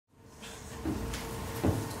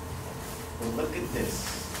look at this.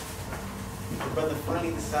 The brother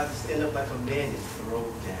finally decided to stand up like a man and throw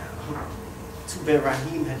down. Too bad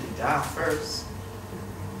Raheem had to die first.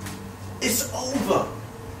 It's over.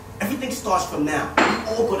 Everything starts from now. We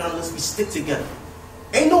all go down unless we stick together.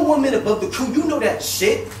 Ain't no woman above the crew. You know that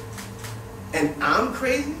shit. And I'm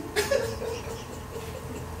crazy?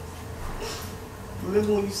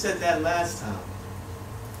 Remember when you said that last time?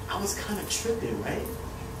 I was kind of tripping, right?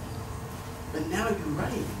 But now you're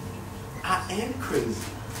right. I am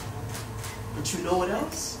crazy. But you know what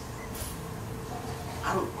else?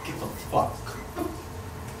 I don't give a fuck.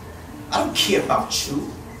 I don't care about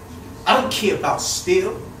you. I don't care about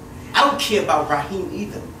Steele. I don't care about Raheem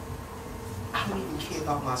either. I don't even care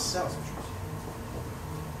about myself.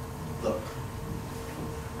 Look,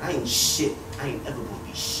 I ain't shit. I ain't ever gonna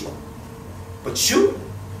be shit. But you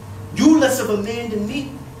less of a man than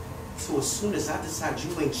me. So as soon as I decide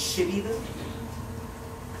you ain't shit either,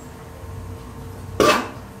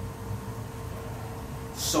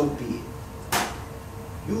 so be it.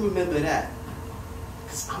 You remember that.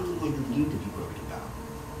 Because I'm the one you need to be worried about.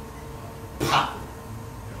 Pop.